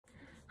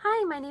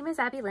Hi, my name is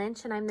Abby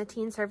Lynch and I'm the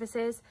Teen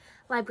Services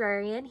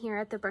Librarian here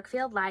at the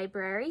Brookfield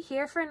Library,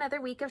 here for another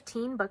week of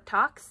Teen Book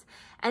Talks.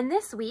 And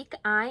this week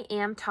I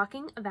am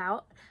talking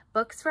about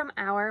books from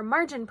our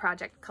Margin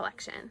Project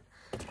collection,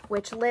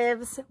 which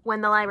lives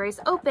when the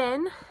library's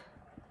open,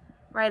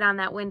 right on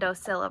that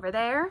windowsill over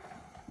there.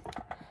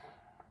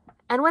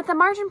 And what the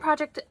Margin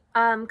Project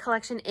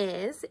collection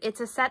is, it's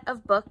a set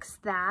of books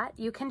that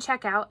you can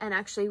check out and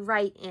actually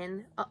write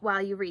in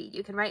while you read.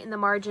 You can write in the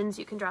margins,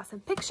 you can draw some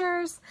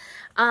pictures.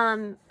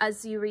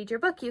 As you read your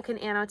book, you can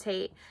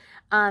annotate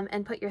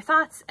and put your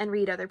thoughts and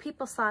read other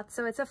people's thoughts.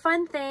 So it's a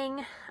fun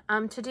thing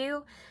to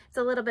do. It's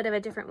a little bit of a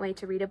different way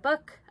to read a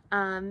book.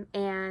 And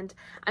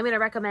I'm going to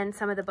recommend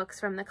some of the books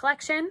from the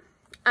collection.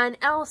 And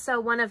also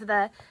one of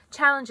the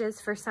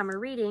challenges for summer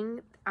reading,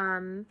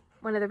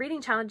 one of the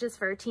reading challenges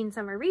for teen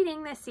summer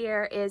reading this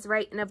year is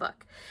write in a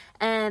book.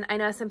 And I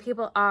know some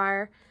people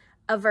are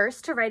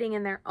averse to writing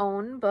in their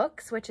own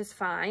books, which is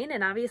fine.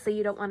 And obviously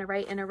you don't want to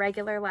write in a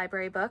regular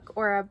library book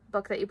or a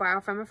book that you borrow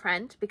from a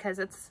friend because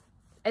it's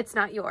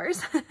not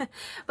yours.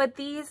 But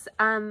these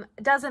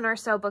dozen or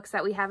so books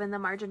that we have in the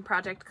Margin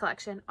Project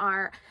collection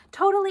are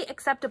totally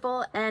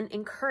acceptable and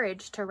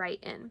encouraged to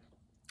write in.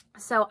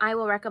 So I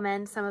will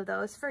recommend some of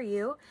those for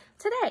you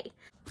today.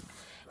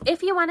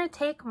 If you want to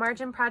take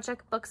Margin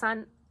Project books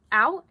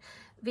out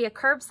via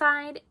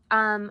curbside,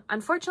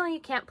 unfortunately you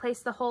can't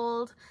place the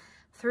hold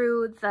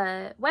through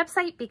the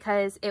website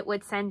because it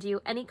would send you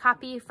any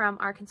copy from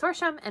our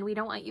consortium and we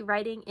don't want you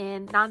writing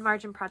in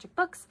non-Margin Project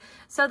books.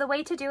 So the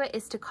way to do it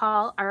is to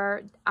call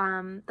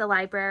the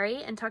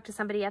library and talk to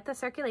somebody at the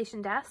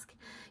circulation desk.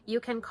 You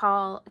can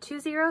call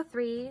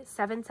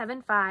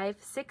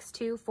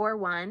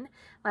 203-775-6241.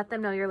 Let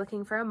them know you're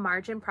looking for a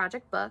Margin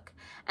Project book.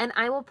 And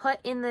I will put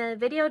in the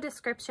video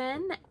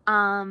description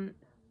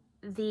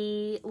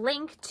the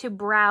link to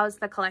browse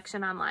the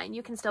collection online.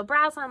 You can still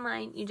browse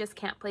online, you just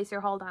can't place your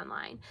hold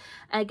online.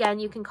 Again,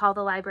 you can call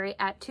the library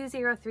at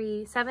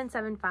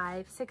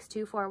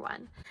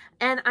 203-775-6241.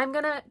 And I'm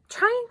gonna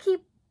try and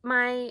keep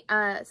my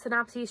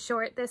synopses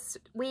short this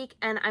week,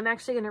 and I'm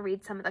actually gonna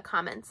read some of the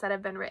comments that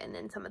have been written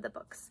in some of the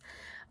books.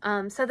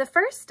 So the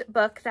first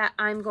book that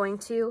I'm going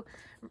to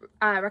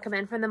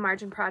recommend from the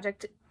Margin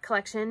Project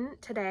collection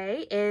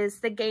today is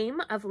The Game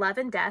of Love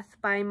and Death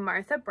by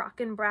Martha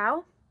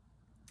Brockenbrough.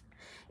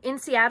 In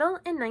Seattle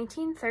in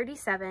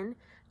 1937,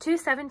 two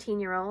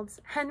 17-year-olds,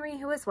 Henry,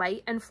 who is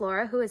white, and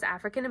Flora, who is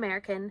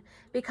African-American,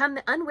 become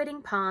the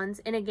unwitting pawns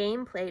in a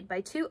game played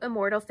by two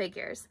immortal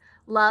figures,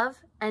 love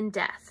and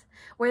death,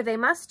 where they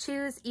must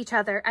choose each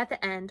other at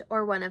the end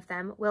or one of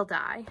them will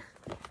die.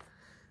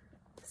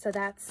 So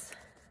that's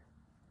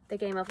The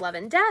Game of Love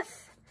and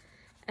Death.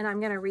 And I'm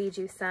going to read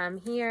you some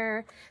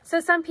here. So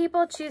some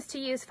people choose to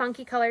use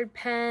funky colored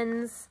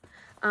pens.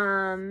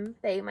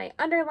 They might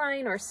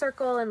underline or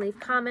circle and leave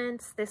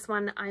comments. This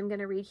one I'm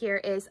going to read here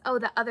is, oh,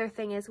 the other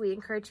thing is we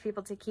encourage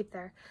people to keep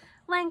their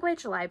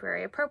language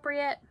library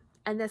appropriate.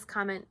 And this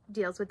comment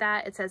deals with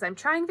that. It says, I'm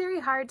trying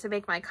very hard to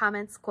make my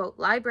comments, quote,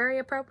 library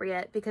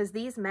appropriate because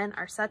these men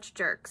are such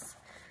jerks.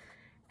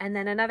 And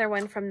then another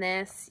one from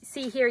this.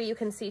 See here, you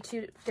can see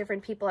two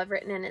different people have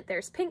written in it.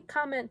 There's pink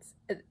comments.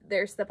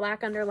 There's the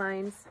black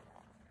underlines.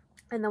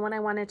 And the one I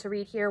wanted to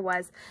read here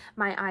was,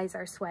 my eyes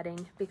are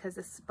sweating, because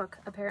this book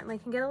apparently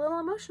can get a little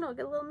emotional,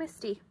 get a little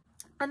misty.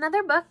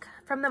 Another book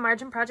from the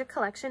Margin Project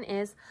collection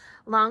is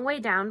Long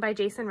Way Down by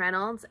Jason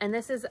Reynolds. And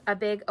this is a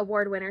big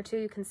award winner too.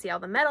 You can see all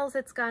the medals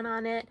it's got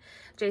on it.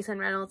 Jason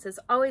Reynolds is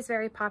always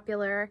very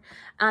popular.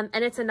 And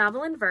it's a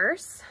novel in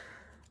verse.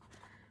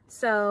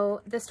 So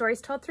the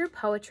story's told through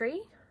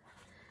poetry,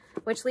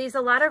 which leaves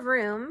a lot of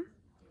room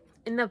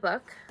in the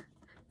book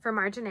for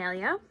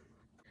marginalia.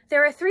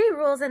 There are 3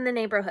 rules in the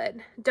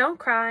neighborhood. Don't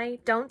cry,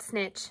 don't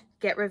snitch,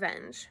 get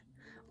revenge.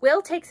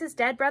 Will takes his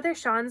dead brother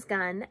Sean's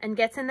gun and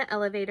gets in the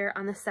elevator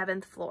on the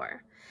 7th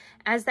floor.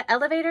 As the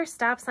elevator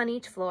stops on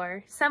each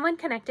floor, someone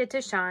connected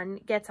to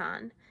Sean gets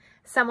on,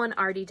 someone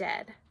already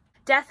dead.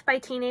 Death by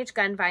teenage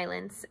gun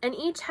violence, and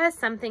each has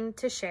something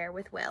to share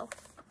with Will.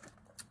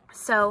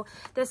 So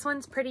this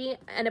one's pretty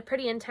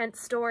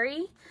intense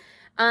story,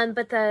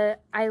 but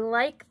I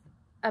like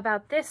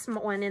about this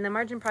one in the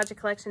Margin Project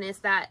collection is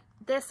that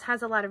this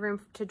has a lot of room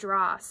to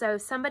draw. So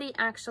somebody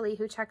actually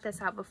who checked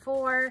this out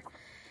before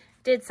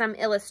did some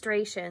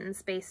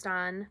illustrations based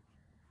on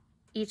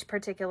each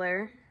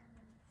particular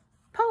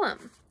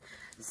poem.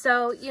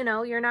 So, you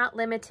know, you're not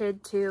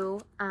limited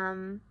to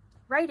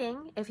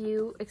writing if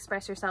you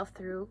express yourself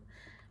through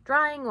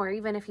drawing, or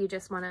even if you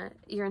just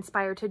you're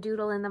inspired to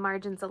doodle in the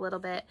margins a little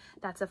bit,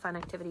 that's a fun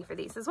activity for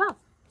these as well.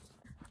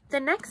 The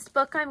next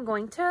book I'm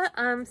going to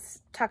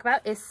talk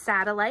about is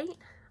Satellite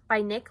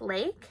by Nick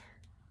Lake.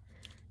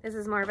 This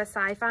is more of a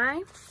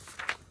sci-fi.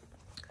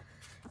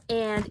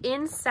 And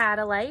in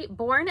Satellite,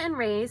 born and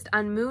raised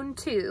on Moon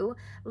 2,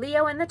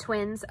 Leo and the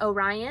twins,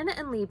 Orion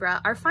and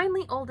Libra, are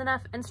finally old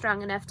enough and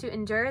strong enough to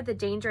endure the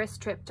dangerous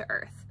trip to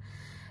Earth.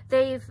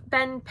 They've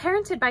been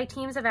parented by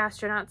teams of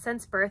astronauts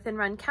since birth and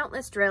run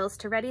countless drills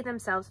to ready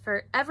themselves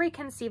for every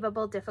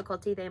conceivable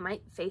difficulty they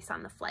might face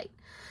on the flight.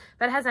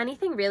 But has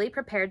anything really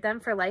prepared them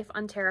for life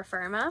on terra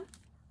firma?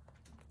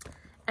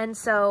 And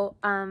so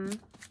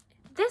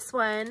this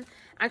one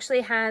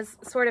actually has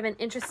sort of an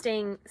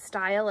interesting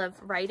style of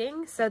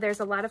writing. So there's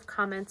a lot of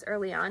comments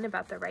early on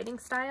about the writing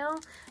style,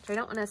 which I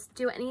don't want to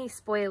do any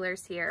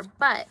spoilers here,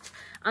 but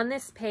on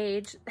this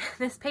page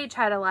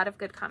had a lot of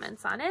good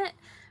comments on it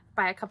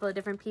by a couple of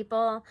different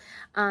people.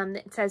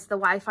 It says the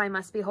Wi-Fi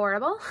must be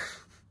horrible.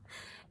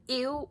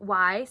 Ew,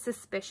 why?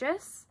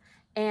 Suspicious.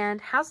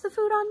 And how's the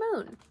food on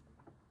moon?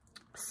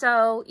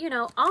 So, you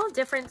know, all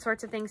different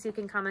sorts of things. You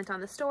can comment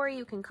on the story,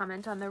 you can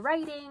comment on the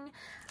writing,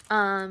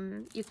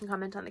 you can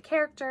comment on the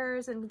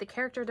characters and the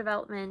character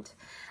development.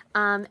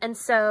 And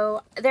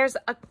so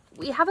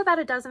we have about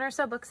a dozen or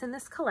so books in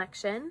this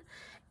collection,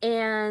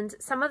 and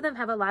some of them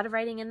have a lot of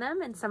writing in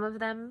them and some of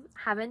them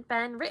haven't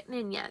been written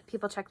in yet.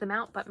 People check them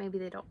out, but maybe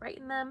they don't write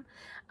in them.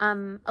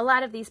 A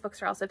lot of these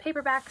books are also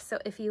paperbacks, so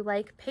if you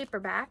like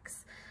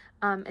paperbacks,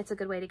 it's a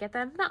good way to get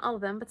them. Not all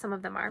of them, but some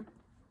of them are.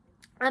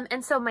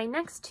 And so my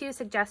next two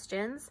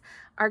suggestions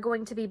are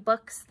going to be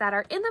books that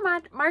are in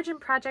the Margin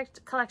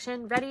Project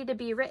collection, ready to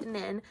be written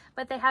in,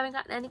 but they haven't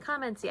gotten any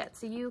comments yet.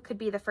 So you could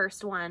be the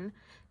first one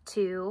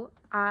to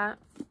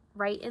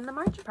write in the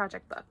Margin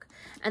Project book.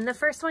 And the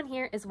first one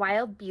here is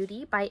Wild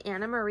Beauty by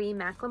Anna Marie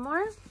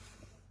McLemore.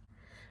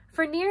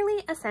 For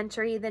nearly a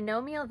century, the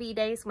Nomial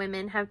Vides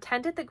women have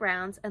tended the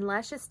grounds and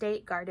lush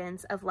estate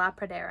gardens of La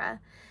Pradera.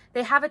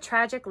 They have a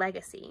tragic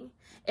legacy.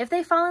 If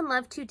they fall in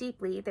love too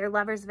deeply, their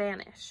lovers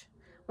vanish.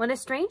 When a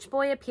strange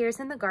boy appears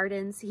in the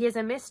gardens, he is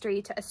a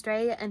mystery to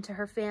Estrella and to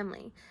her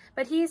family,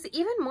 but he is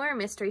even more a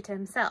mystery to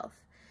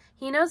himself.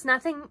 He knows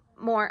nothing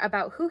more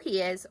about who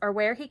he is or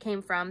where he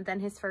came from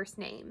than his first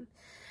name.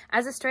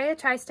 As Estrella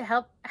tries to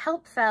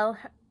help Fel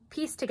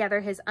piece together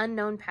his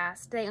unknown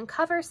past, they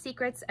uncover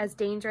secrets as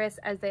dangerous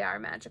as they are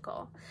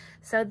magical.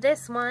 So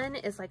this one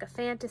is like a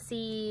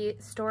fantasy,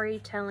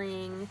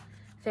 storytelling,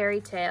 fairy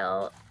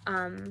tale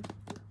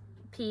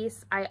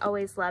piece. I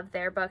always love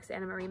their books.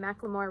 Anna Marie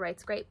McLemore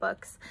writes great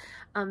books,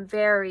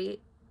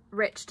 very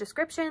rich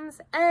descriptions,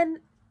 and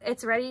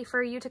it's ready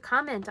for you to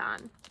comment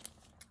on.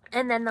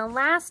 And then the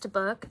last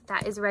book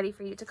that is ready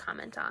for you to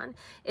comment on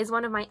is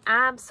one of my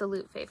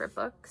absolute favorite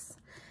books.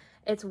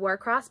 It's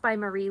Warcross by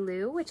Marie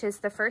Lu, which is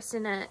the first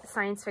in a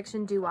science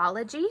fiction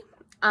duology.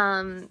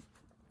 And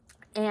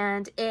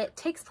it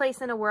takes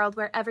place in a world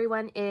where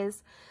everyone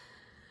is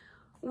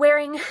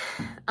wearing,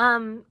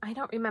 I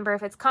don't remember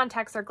if it's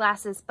contacts or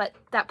glasses, but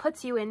that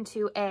puts you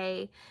into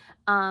a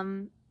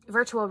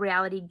virtual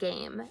reality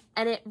game.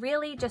 And it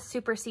really just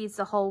supersedes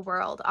the whole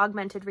world.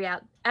 Augmented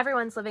reality.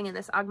 Everyone's living in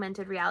this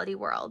augmented reality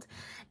world.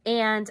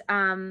 And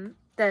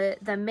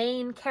the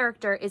main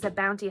character is a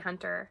bounty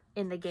hunter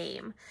in the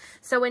game.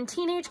 So when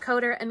teenage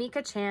coder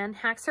Amika Chan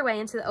hacks her way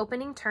into the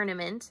opening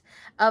tournament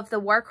of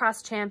the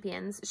Warcross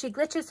champions, she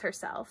glitches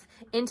herself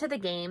into the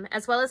game,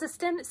 as well as a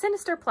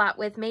sinister plot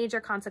with major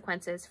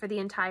consequences for the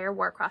entire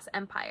Warcross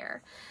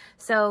empire.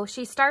 So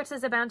she starts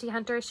as a bounty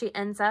hunter, she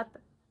ends up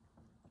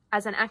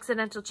as an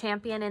accidental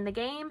champion in the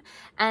game,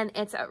 and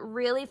it's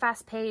really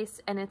fast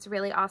paced and it's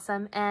really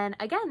awesome. And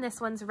again, this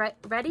one's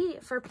ready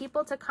for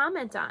people to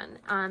comment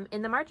on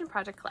in the Margin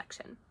Project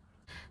collection.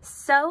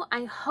 So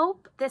I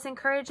hope this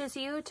encourages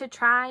you to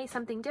try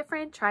something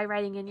different, try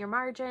writing in your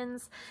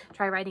margins,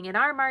 try writing in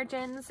our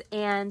margins,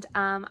 and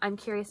I'm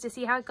curious to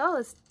see how it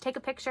goes. Take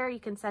a picture,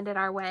 you can send it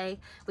our way.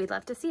 We'd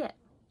love to see it.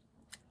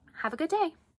 Have a good day.